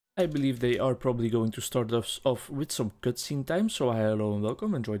I believe they are probably going to start us off with some cutscene time, so hello and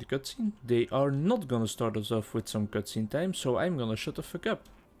welcome, enjoy the cutscene. They are not gonna start us off with some cutscene time, so I'm gonna shut the fuck up.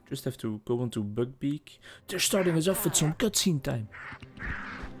 Just have to go into buckbeak. They're starting us off with some cutscene time.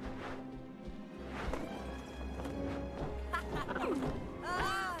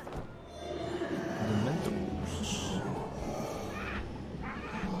 Dementors.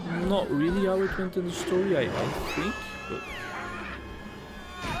 Not really how it went in the story, I think, but...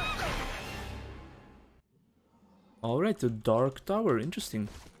 Alright, the Dark Tower, interesting.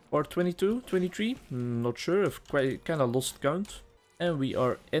 Part 22, 23, not sure, I've kinda lost count. And we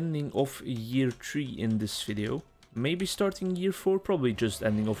are ending off year 3 in this video. Maybe starting year 4, probably just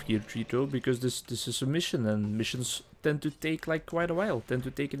ending off year 3 though, because this is a mission and missions tend to take like quite a while, tend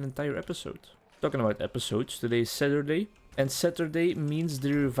to take an entire episode. Talking about episodes, today is Saturday. And Saturday means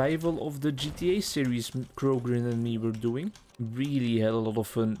the revival of the GTA series Crowgrin and me were doing. Really had a lot of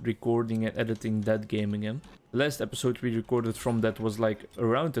fun recording and editing that game again. The last episode we recorded from that was like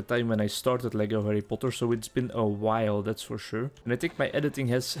around the time when I started LEGO Harry Potter, so it's been a while, that's for sure. And I think my editing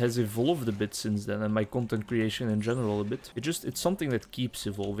has evolved a bit since then, and my content creation in general a bit. It's something that keeps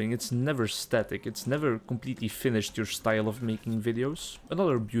evolving, it's never static, it's never completely finished, your style of making videos.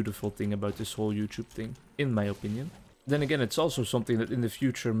 Another beautiful thing about this whole YouTube thing, in my opinion. Then again, it's also something that in the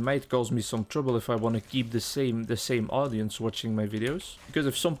future might cause me some trouble if I want to keep the same audience watching my videos. Because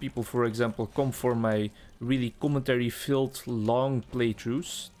if some people, for example, come for my really commentary-filled long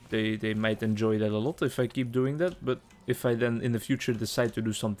playthroughs, they might enjoy that a lot if I keep doing that, but if I then in the future decide to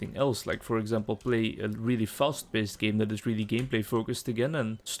do something else, like for example play a really fast-paced game that is really gameplay focused again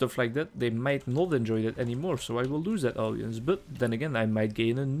and stuff like that, they might not enjoy that anymore, so I will lose that audience. But then again, I might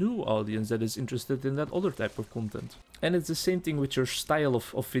gain a new audience that is interested in that other type of content. And it's the same thing with your style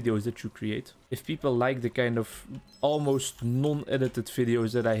of videos that you create. If people like the kind of almost non-edited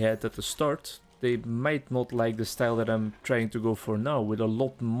videos that I had at the start, they might not like the style that I'm trying to go for now, with a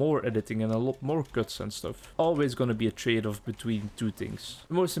lot more editing and a lot more cuts and stuff. Always gonna be a trade-off between two things.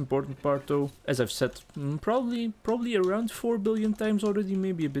 The most important part though, as I've said probably around 4 billion times already,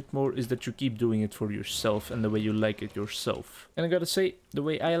 maybe a bit more, is that you keep doing it for yourself and the way you like it yourself. And I gotta say, the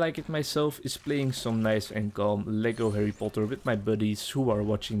way I like it myself is playing some nice and calm LEGO Harry Potter with my buddies who are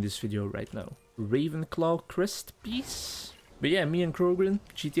watching this video right now. Ravenclaw crest piece? But yeah, me and Crowgrin,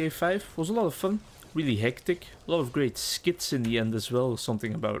 GTA 5, was a lot of fun. Really hectic. A lot of great skits in the end as well.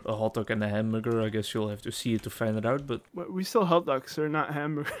 Something about a hot dog and a hamburger. I guess you'll have to see it to find it out, but... We sell hot dogs, they're not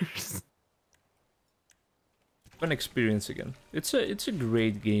hamburgers. Fun experience again. It's a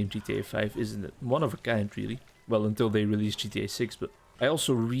great game, GTA 5, isn't it? One of a kind, really. Well, until they released GTA 6, but... I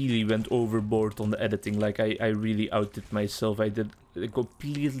also really went overboard on the editing, like I really outdid myself. I did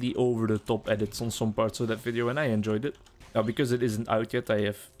completely over the top edits on some parts of that video and I enjoyed it. Now, because it isn't out yet, I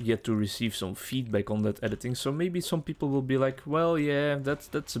have yet to receive some feedback on that editing, so maybe some people will be like, well, yeah,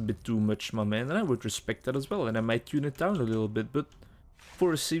 that's a bit too much, my man, and I would respect that as well, and I might tune it down a little bit, but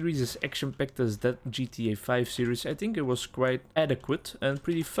for a series as action-packed as that GTA 5 series, I think it was quite adequate and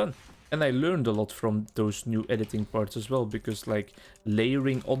pretty fun. And I learned a lot from those new editing parts as well, because like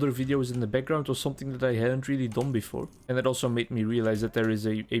layering other videos in the background was something that I hadn't really done before. And it also made me realize that there is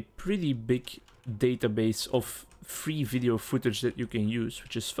a pretty big database of free video footage that you can use,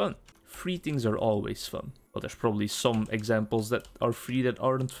 which is fun. Free things are always fun. Well, there's probably some examples that are free that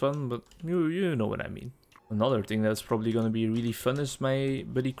aren't fun, but you know what I mean. Another thing that's probably gonna be really fun is my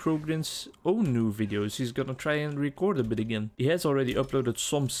buddy Crowgrin's own new videos. He's gonna try and record a bit again. He has already uploaded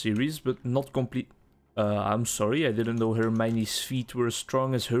some series, but not complete. I'm sorry, I didn't know Hermione's feet were as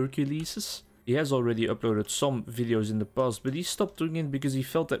strong as Hercules's. He has already uploaded some videos in the past, but he stopped doing it because he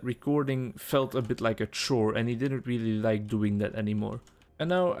felt that recording felt a bit like a chore and he didn't really like doing that anymore. And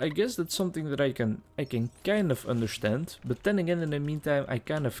now I guess that's something that I can kind of understand, but then again in the meantime I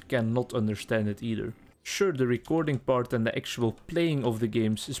kind of cannot understand it either. Sure, the recording part and the actual playing of the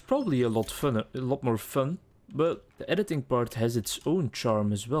games is probably a lot more fun, but the editing part has its own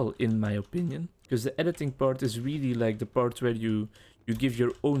charm as well, in my opinion. Because the editing part is really like the part where you give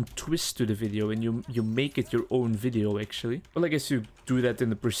your own twist to the video and you make it your own video actually. Well, I guess you do that in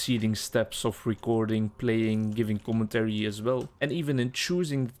the preceding steps of recording, playing, giving commentary as well. And even in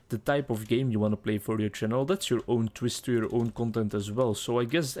choosing the type of game you want to play for your channel, that's your own twist to your own content as well. So I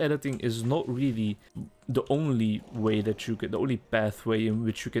guess editing is not really the only way that you can, the only pathway in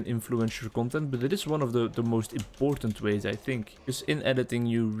which you can influence your content, but it is one of the most important ways, I think. Because in editing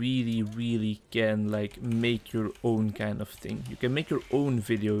you really can like make your own kind of thing. You can make your own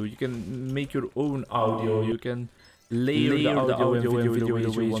video, you can make your own audio, you can layer the audio and video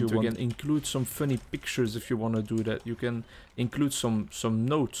ways you want to. You can include some funny pictures if you want to do that. You can include some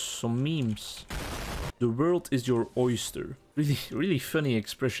notes, some memes. The world is your oyster. Really funny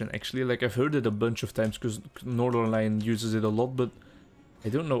expression, actually. Like, I've heard it a bunch of times because Northernlion uses it a lot, but I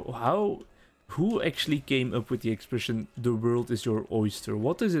don't know who actually came up with the expression, the world is your oyster.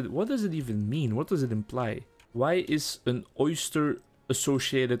 What is it? What does it even mean? What does it imply? Why is an oyster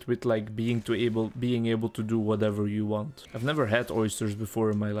associated with, like, being able to do whatever you want? I've never had oysters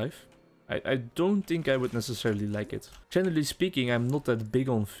before in my life. I don't think I would necessarily like it. Generally speaking, I'm not that big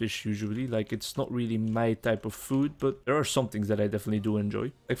on fish usually. Like, it's not really my type of food, but there are some things that I definitely do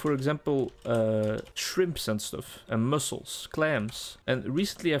enjoy. Like, for example, shrimps and stuff, and mussels, clams. And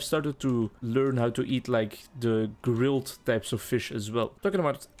recently I've started to learn how to eat, like, the grilled types of fish as well. Talking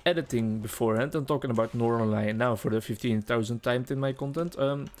about editing beforehand and talking about Northernlion now for the 15,000th time in my content.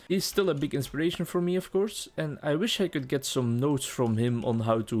 He's still a big inspiration for me, of course, and I wish I could get some notes from him on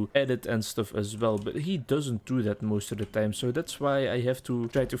how to edit and stuff as well, but he doesn't do that most of the time, so that's why I have to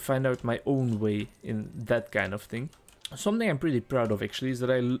try to find out my own way in that kind of thing. Something I'm pretty proud of actually is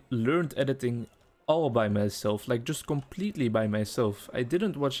that I learned editing all by myself, like just completely by myself. I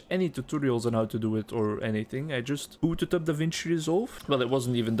didn't watch any tutorials on how to do it or anything. I just booted up DaVinci Resolve. Well, it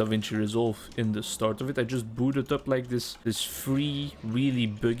wasn't even DaVinci Resolve in the start of it. I just booted up like this free, really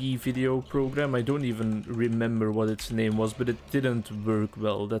buggy video program. I don't even remember what its name was, but it didn't work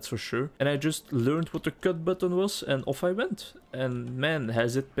well, that's for sure. And I just learned what the cut button was and off I went. And man,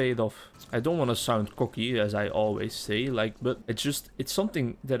 has it paid off. I don't want to sound cocky, as I always say, like, but it's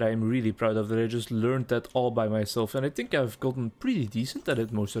something that I'm really proud of, that I just learned that all by myself, and I think I've gotten pretty decent at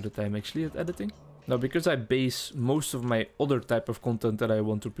it most of the time actually, at editing. Now, because I base most of my other type of content that I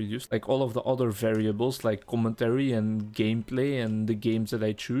want to produce, like all of the other variables like commentary and gameplay and the games that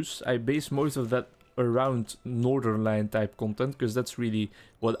I choose, I base most of that around Northernlion type content, because that's really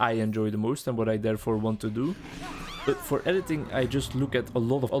what I enjoy the most and what I therefore want to do. But for editing, I just look at a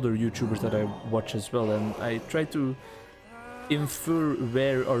lot of other YouTubers that I watch as well, and I try to infer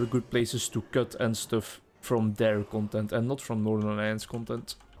where are good places to cut and stuff from their content and not from Northernlion's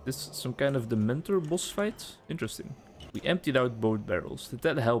content. This is some kind of dementor boss fight? Interesting. We emptied out both barrels. Did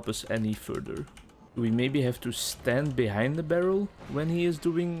that help us any further? Do we maybe have to stand behind the barrel when he is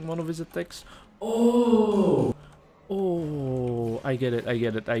doing one of his attacks? Oh! Oh, I get it.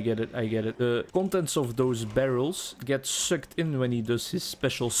 The contents of those barrels get sucked in when he does his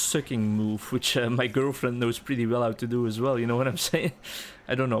special sucking move, which my girlfriend knows pretty well how to do as well, you know what I'm saying?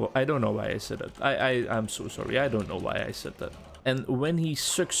 I don't know why I said that. I'm so sorry, I don't know why I said that. And when he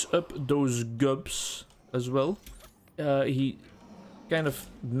sucks up those gubs as well, he kind of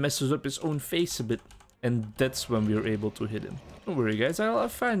messes up his own face a bit. And that's when we're able to hit him. Don't worry guys, I'll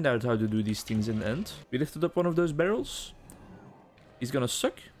find out how to do these things in the end. We lifted up one of those barrels. He's gonna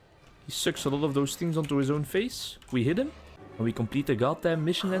suck. He sucks a lot of those things onto his own face. We hit him. And we complete the goddamn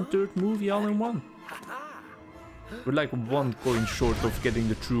mission and third movie all in one. We're like 1 coin short of getting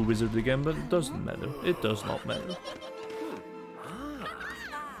the true wizard again, but it doesn't matter. It does not matter.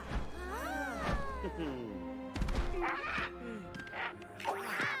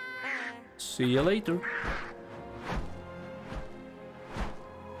 See you later.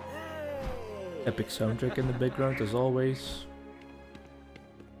 Epic soundtrack in the background as always.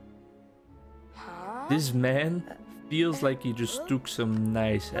 This man feels like he just took some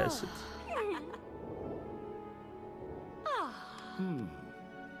nice acid.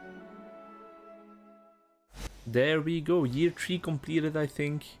 There we go, year 3 completed, I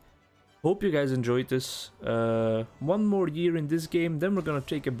think. Hope you guys enjoyed this. 1 more year in this game, then we're gonna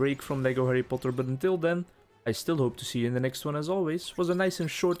take a break from LEGO Harry Potter, but until then, I still hope to see you in the next one as always. It was a nice and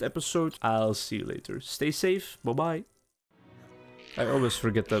short episode. I'll see you later. Stay safe, bye-bye. I always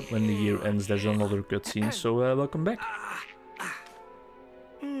forget that when the year ends there's another cutscene, so welcome back.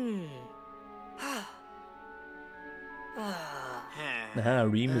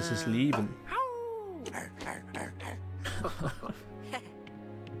 Remus is leaving.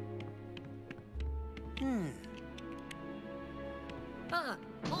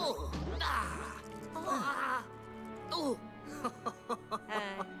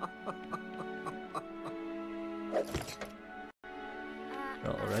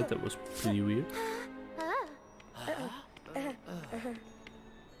 Alright, that was pretty weird.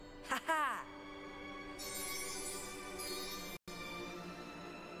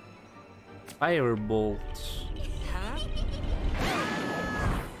 Firebolt.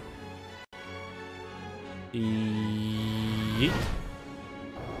 Yeet.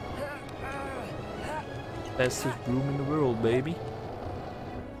 Fastest broom in the world, baby.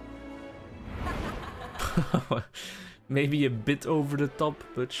 Maybe a bit over the top,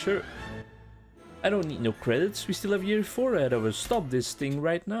 but sure. I don't need no credits. We still have year 4 ahead of us. Stop this thing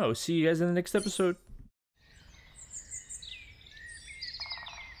right now. See you guys in the next episode.